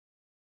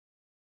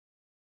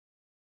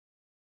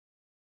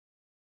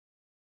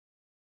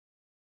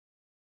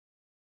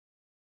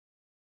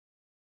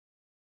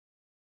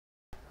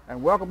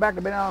And welcome back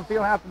to Benton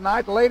Fieldhouse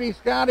tonight. The Lady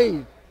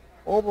Scotties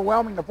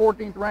overwhelming the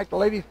 14th ranked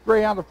Ladies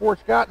Greyhounds of Fort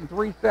Scott in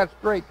 3 sets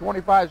straight,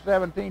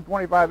 25-17,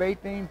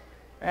 25-18,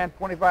 and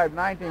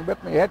 25-19.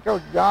 With me, head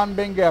coach Jon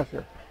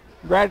Bingesser.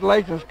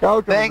 Congratulations,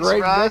 coach, on a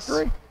great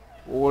victory.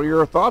 What are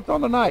your thoughts on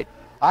the night?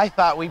 I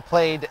thought we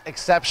played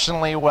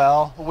exceptionally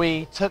well.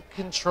 We took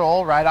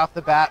control right off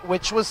the bat,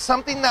 which was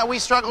something that we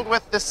struggled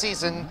with this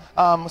season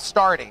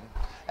starting.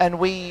 And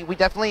we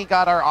definitely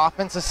got our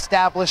offense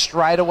established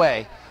right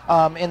away.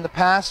 In the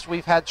past,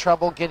 we've had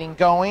trouble getting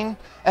going,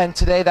 and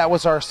today that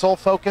was our sole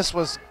focus,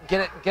 was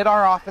get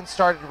our offense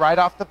started right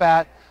off the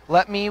bat.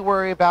 Let me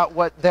worry about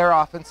what their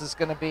offense is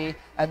going to be,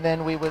 and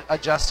then we would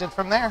adjust it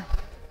from there.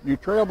 You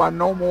trail by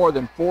no more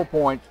than 4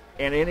 points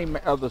in any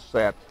of the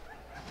sets,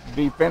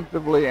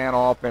 defensively and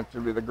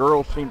offensively. The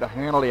girls seem to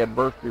handle the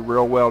adversity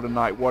real well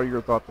tonight. What are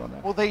your thoughts on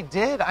that? Well, they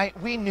did.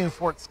 We knew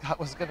Fort Scott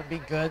was going to be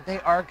good. They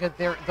are good.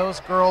 Those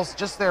girls,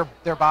 just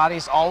their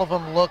bodies, all of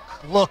them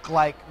look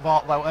like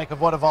what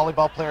a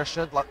volleyball player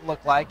should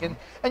look like. And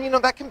you know,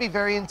 that can be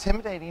very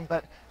intimidating,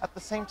 but at the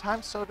same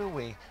time, so do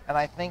we. And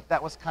I think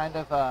that was kind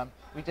of,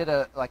 we did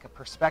a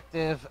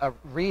perspective, a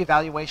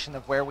reevaluation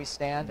of where we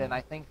stand, and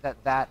I think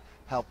that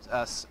helped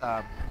us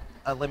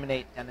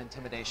eliminate an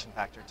intimidation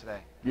factor today.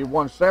 You've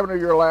won 7 of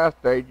your last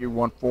 8. You've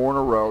won 4 in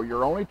a row.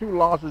 Your only 2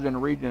 losses in the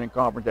region and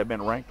conference have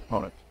been ranked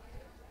opponents.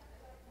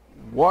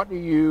 What do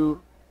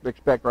you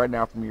expect right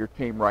now from your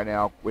team right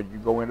now when you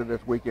go into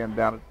this weekend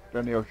down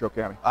at Neosho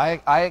County?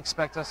 I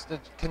expect us to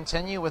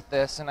continue with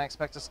this, and I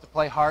expect us to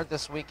play hard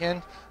this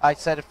weekend. I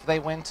said if they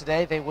win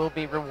today, they will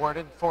be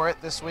rewarded for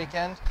it this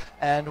weekend,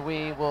 and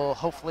we will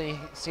hopefully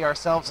see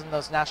ourselves in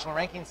those national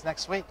rankings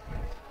next week.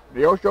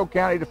 Neosho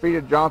County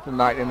defeated Johnson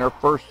tonight in their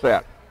first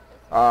set.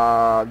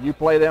 You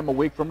play them a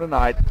week from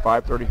tonight,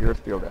 5:30 here at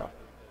Fieldhouse.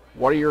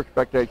 What are your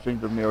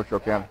expectations of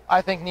Neosho County?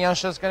 I think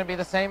Neosho is going to be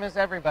the same as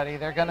everybody.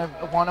 They're going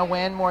to want to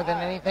win more than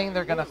anything.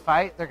 They're going to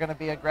fight. They're going to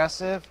be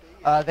aggressive.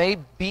 They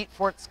beat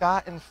Fort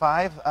Scott in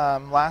 5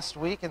 last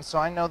week, and so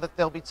I know that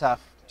they'll be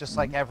tough, just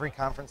like every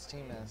conference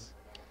team is.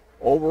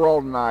 Overall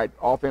tonight,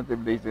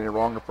 offensive defense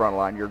along the front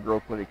line, your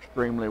girls played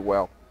extremely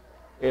well.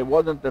 It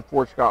wasn't that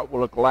Fort Scott will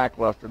look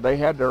lackluster. They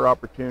had their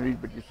opportunities,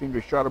 but you seemed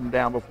to shut them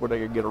down before they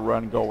could get a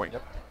run going.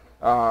 Yep.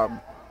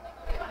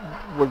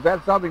 Was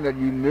that something that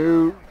you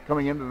knew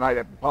coming into tonight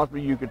that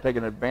possibly you could take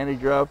an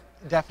advantage of?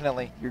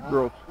 Definitely. Your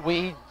girls.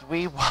 We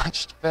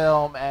watched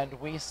film, and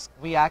we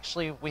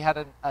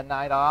had a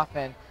night off,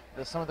 and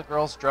some of the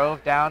girls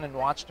drove down and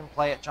watched them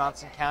play at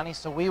Johnson County.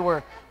 So we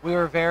were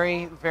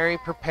very, very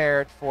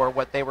prepared for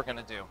what they were going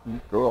to do.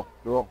 Cool.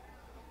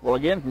 Well,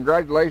 again,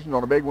 congratulations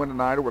on a big win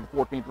tonight over the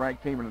 14th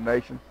ranked team in the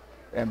nation.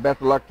 And best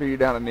of luck to you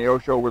down in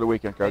Neosho over the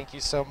weekend, Coach. Thank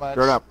you so much.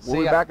 Turn up.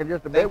 We'll be back in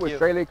just a bit with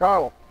Shaylee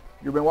Cottle.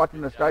 You've been watching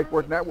the Sky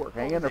Sports Network.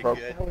 Hang in there,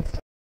 folks.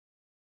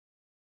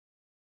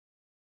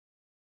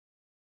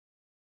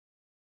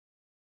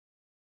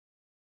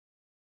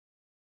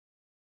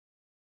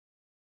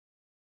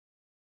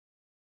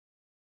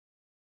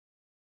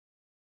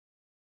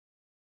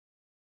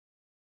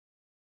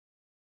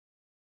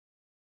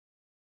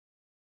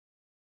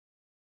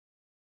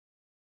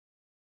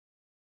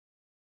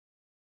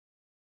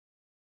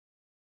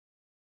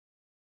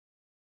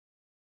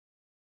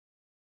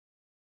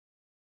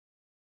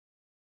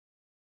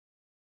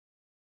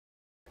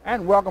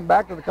 And welcome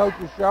back to the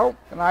Coach's Show.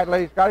 Tonight,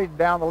 Lady Scotties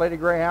down the Lady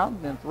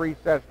Greyhounds in 3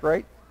 sets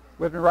straight.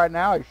 With me right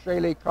now is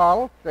Shaylee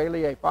Cottle.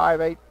 Shaylee, a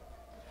 5'8"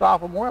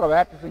 sophomore out of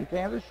Atchison,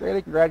 Kansas.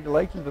 Shaylee,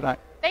 congratulations tonight.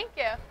 Thank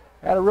you.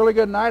 Had a really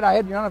good night. I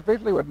had you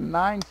unofficially with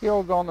 9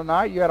 kills on the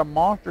night. You had a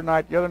monster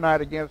night the other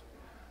night against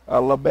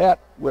Labette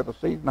with a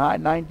season-high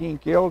 19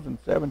 kills and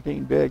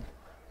 17 bigs.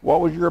 What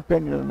was your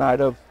opinion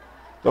tonight of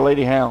the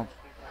Lady Hounds?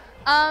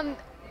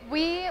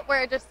 We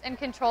were just in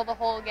control the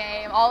whole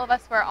game. All of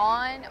us were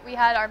on. We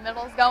had our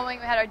middles going,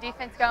 we had our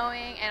defense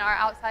going, and our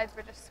outsides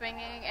were just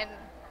swinging, and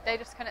they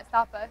just couldn't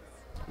stop us.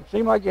 It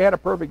seemed like you had a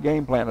perfect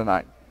game plan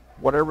tonight.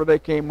 Whatever they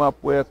came up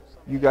with,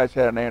 you guys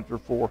had an answer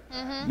for.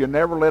 You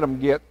never let them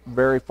get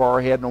very far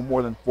ahead, no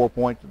more than 4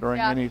 points during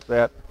any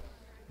set.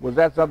 Was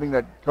that something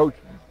that Coach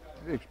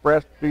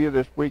expressed to you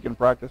this week in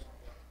practice?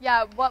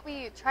 Yeah, what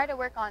we try to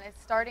work on is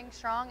starting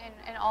strong.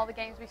 In all the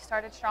games we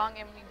started strong,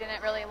 and we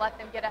didn't really let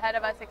them get ahead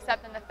of us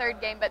except in the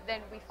 3rd game, but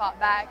then we fought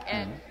back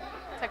and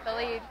took the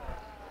lead.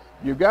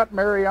 You got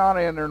Mariana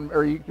in there,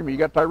 or you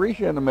got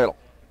Tyresha in the middle.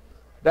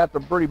 That's a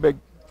pretty big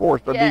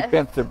force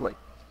defensively.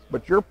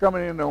 But you're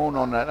coming in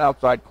on that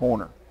outside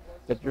corner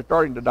that you're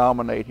starting to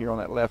dominate here on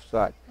that left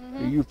side.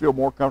 Do you feel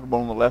more comfortable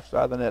on the left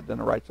side than the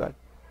right side?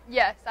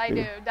 Yes, I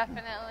do,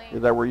 definitely.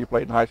 Is that where you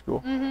played in high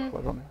school?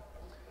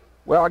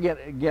 Well,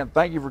 again,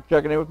 thank you for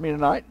checking in with me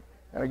tonight.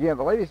 And again,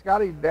 the Lady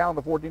Scotties down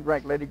the 14th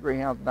ranked Lady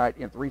Greyhounds tonight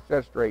in 3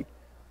 sets straight,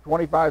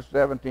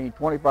 25-17,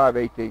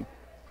 25-18,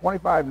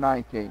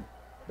 25-19.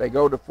 They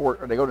go to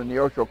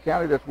Neosho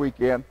County this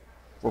weekend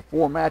for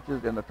 4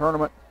 matches in the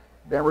tournament,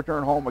 then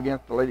return home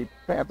against the Lady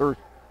Panthers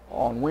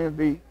on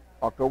Wednesday,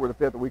 October the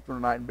 5th, a week from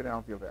tonight in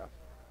Benton Fieldhouse.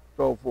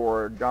 So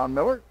for John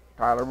Miller,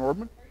 Tyler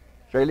Nordman,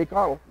 Shaylee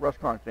Cottle, Russ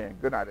Cronstein,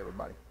 good night,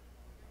 everybody.